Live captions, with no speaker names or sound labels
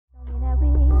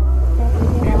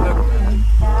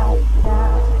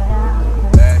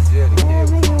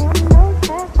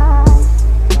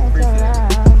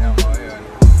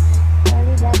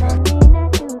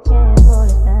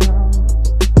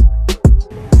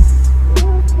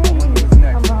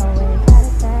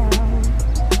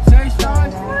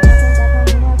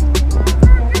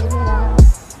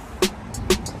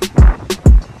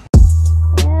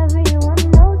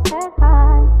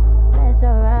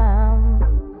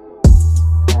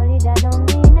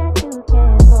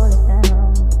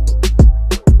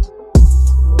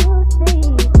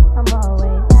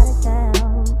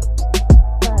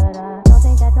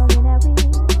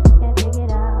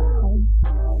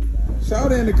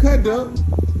cut though.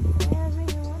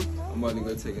 I'm about to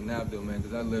go take a nap though, man,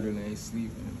 because I literally ain't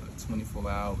sleeping in like 24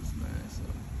 hours, man. So,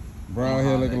 bro, out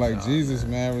here looking like Jesus,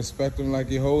 man. Respect him like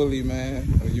you're holy, man.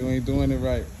 Or you ain't doing it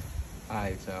right. All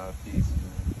right, y'all. Peace, man.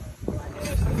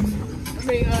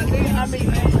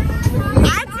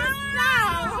 I just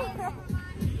know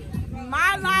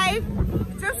my life,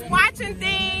 just watching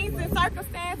things and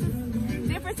circumstances,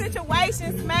 different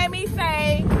situations made me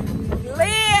say,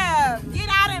 live, get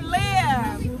out and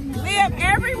live. Live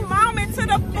every moment to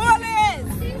the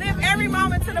fullest. Live every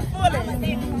moment to the fullest.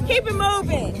 Keep it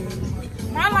moving.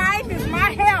 My life is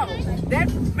my health. That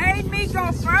made me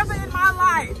go further in my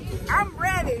life. I'm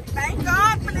ready. Thank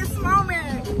God for this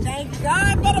moment. Thank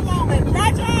God for the moment.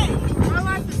 Graduate. My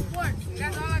life is sports.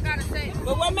 That's all I gotta say.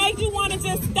 But what made you want to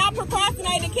just stop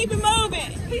procrastinating and keep it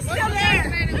moving? He's still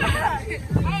there.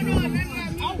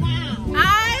 Oh, wow.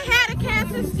 I had a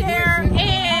cancer scare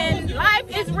and life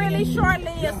is really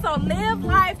short-lived, so live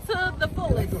life to the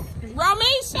fullest.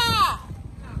 Romisha!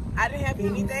 I didn't have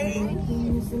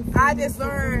anything. I just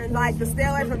learned like to stay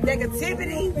away from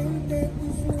negativity,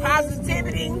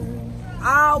 positivity,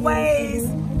 always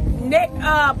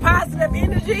positive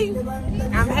energy.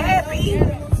 I'm happy.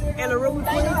 And Aruba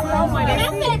 22. Can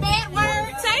I say bad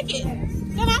words? Take it.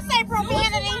 Can I say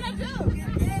profanity?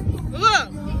 Look,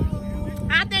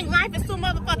 I think life is too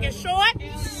motherfucking short,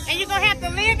 and you're gonna have to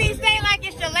live each day like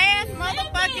it's your last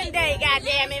motherfucking day,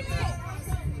 goddammit.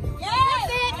 Yes!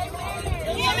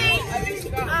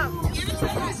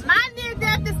 My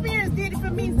near-death experience did it for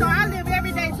me, so I live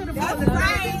every day to the fullest.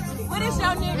 What is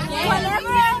your near-death? Whatever.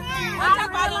 I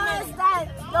realized that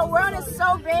the world is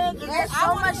so big and there's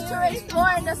so much to explore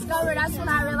and discover. That's when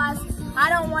I realized I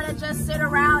don't want to just sit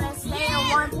around and stay in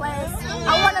one place.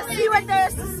 I want to see what there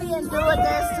is to see and do what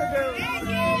there is to do.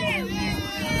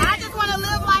 I just want to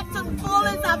live life to the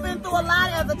fullest. I've been through a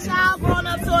lot as a child, growing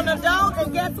up to an adult,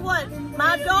 and guess what?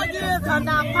 My adult years are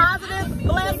now positive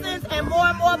blessings and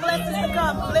more blessings to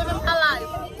come. Living my life.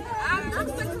 I'm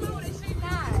secluded. She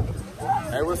not.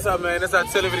 Hey, what's up, man? That's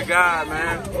Artillery to God,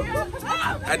 man.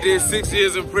 I did 6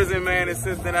 years in prison, man, and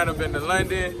since then I've been to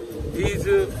London,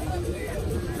 Egypt,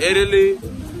 Italy,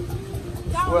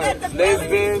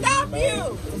 Lisbon,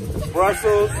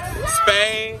 Brussels,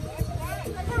 Spain,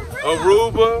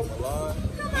 Aruba,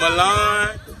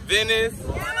 Milan, Venice,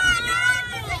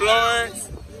 Florence.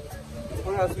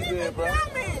 What else we did, bro?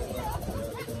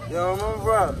 Yo, remember,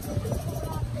 bro?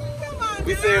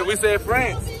 We said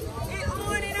France.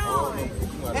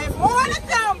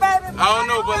 I don't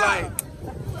know, but like,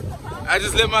 I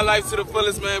just live my life to the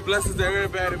fullest, man. Blessings to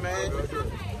everybody, man.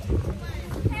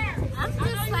 I'm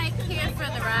just like here for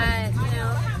the ride, you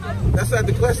know. That's not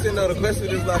the question, though. The question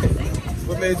is like,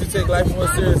 what made you take life more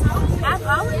seriously? I've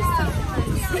always taken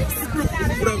life seriously.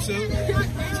 What up, Sue?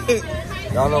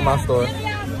 Y'all know my story.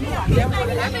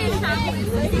 I've been trying to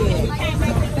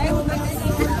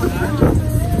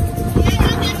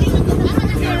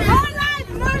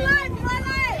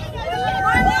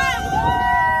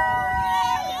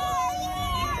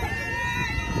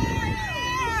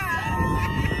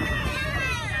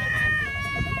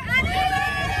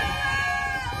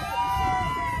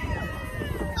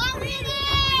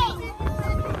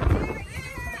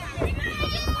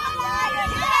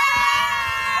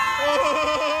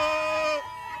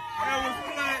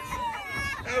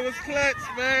That was clutch,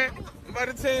 man. I'm about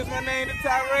to change my name to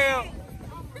Tyrell.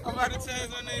 I'm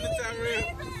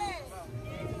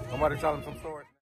about to tell him some stories.